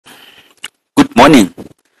Morning.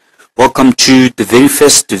 Welcome to the very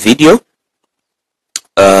first video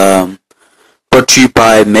brought to you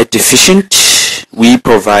by Efficient. We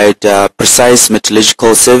provide precise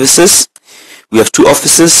metallurgical services. We have two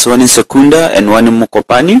offices, one in Secunda and one in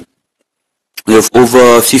Mokopani. We have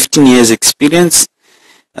over 15 years experience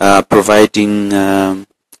providing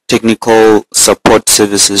technical support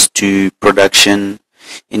services to production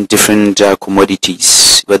in different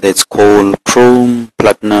commodities, whether it's coal, chrome,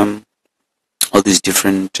 platinum, all these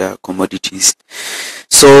different commodities.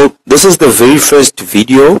 So this is the very first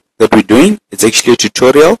video that we're doing. It's actually a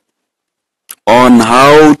tutorial on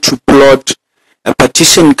how to plot a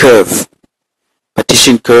partition curve.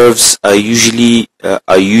 Partition curves are usually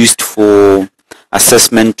used for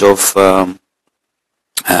assessment of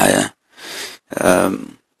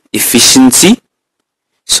efficiency.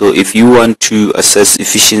 So if you want to assess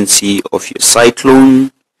efficiency of your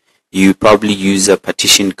cyclone, you probably use a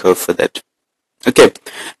partition curve for that. Okay,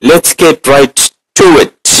 let's get right to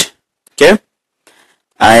it. Okay,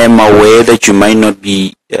 I am aware that you might not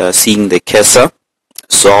be seeing the cursor,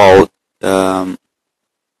 so I'll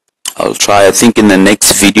try. I think in the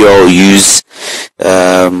next video I'll use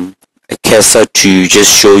a cursor to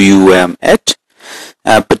just show you where I'm at.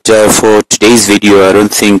 But for today's video, I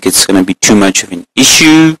don't think it's going to be too much of an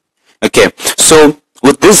issue. Okay, so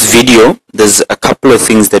with this video, there's a couple of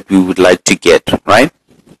things that we would like to get, right?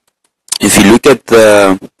 If you look at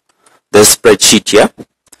the spreadsheet here,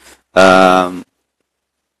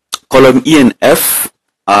 column E and F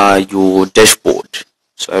are your dashboard.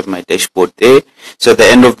 So I have my dashboard there. So at the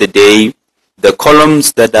end of the day, the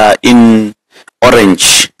columns that are in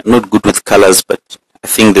orange, I'm not good with colors, but I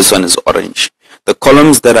think this one is orange. The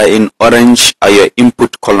columns that are in orange are your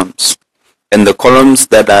input columns, and the columns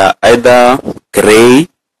that are either gray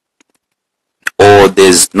or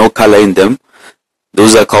there's no color in them,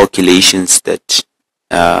 those are calculations that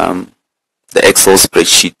the Excel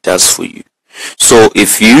spreadsheet does for you. So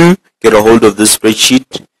if you get a hold of this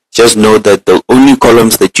spreadsheet, just know that the only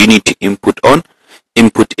columns that you need to input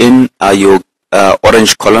in are your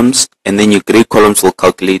orange columns, and then your gray columns will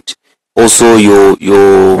calculate. Also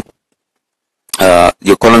your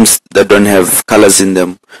columns that don't have colors in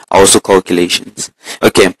them are also calculations.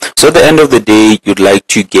 Okay, so at the end of the day, you'd like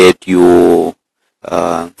to get your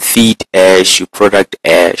feed ash, your product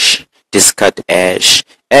ash, discard ash,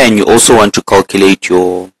 and you also want to calculate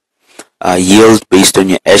your yield based on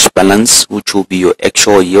your ash balance, which will be your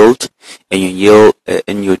actual yield, and your yield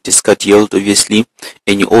and your discard yield, obviously.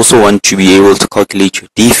 And you also want to be able to calculate your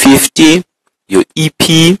D50, your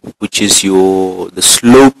EP, which is the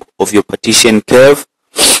slope of your partition curve,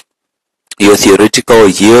 your theoretical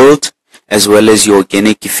yield, as well as your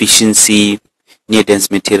organic efficiency, near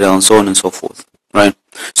dense material, and so on and so forth. Right.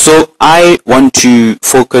 So I want to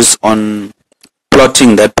focus on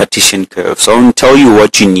plotting that partition curve. So I'm going to tell you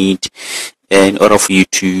what you need in order for you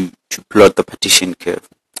to plot the partition curve.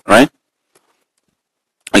 Right.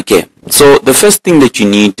 Okay. So the first thing that you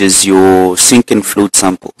need is your sink and float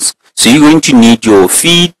samples. So you're going to need your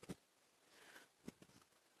feed,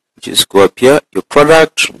 just go up here, your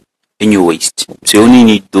product, and your waste. So you only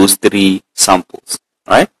need those three samples,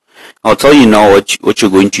 right? I'll tell you now what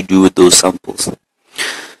you're going to do with those samples.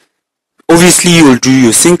 Obviously, you'll do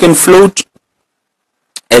your sink and float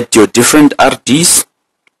at your different RDs,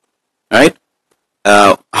 right?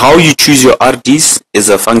 How you choose your RDs is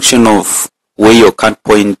a function of where your cut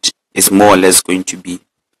point is more or less going to be.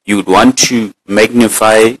 You would want to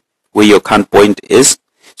magnify where your count point is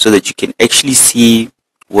so that you can actually see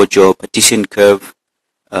what your partition curve,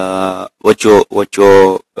 what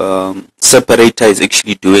your separator is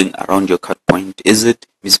actually doing around your cut point. Is it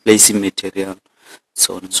misplacing material,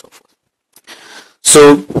 so on and so forth.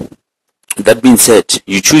 So that being said,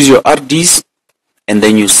 you choose your RDs and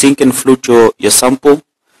then you sink and float your sample,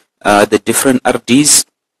 the different RDs,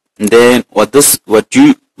 and then what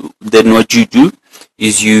you do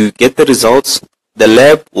is you get the results. The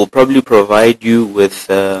lab will probably provide you with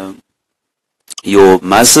your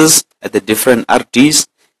masses at the different RDs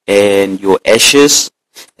and your ashes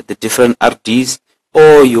at the different RDs,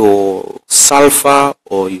 or your sulfur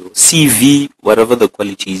or your CV, whatever the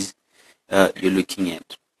qualities you're looking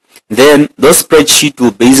at. Then the spreadsheet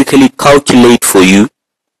will basically calculate for you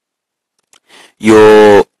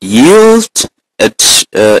your yield at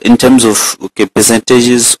in terms of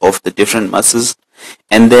percentages of the different masses.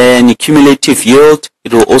 And then cumulative yield,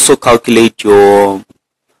 it will also calculate your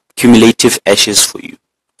cumulative ashes for you.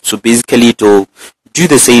 So basically it will do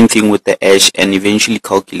the same thing with the ash and eventually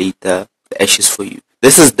calculate the ashes for you.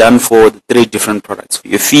 This is done for the three different products. For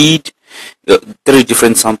your feed, three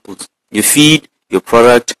different samples. Your feed, your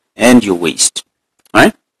product, and your waste.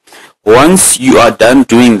 right? Once you are done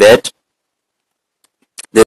doing that,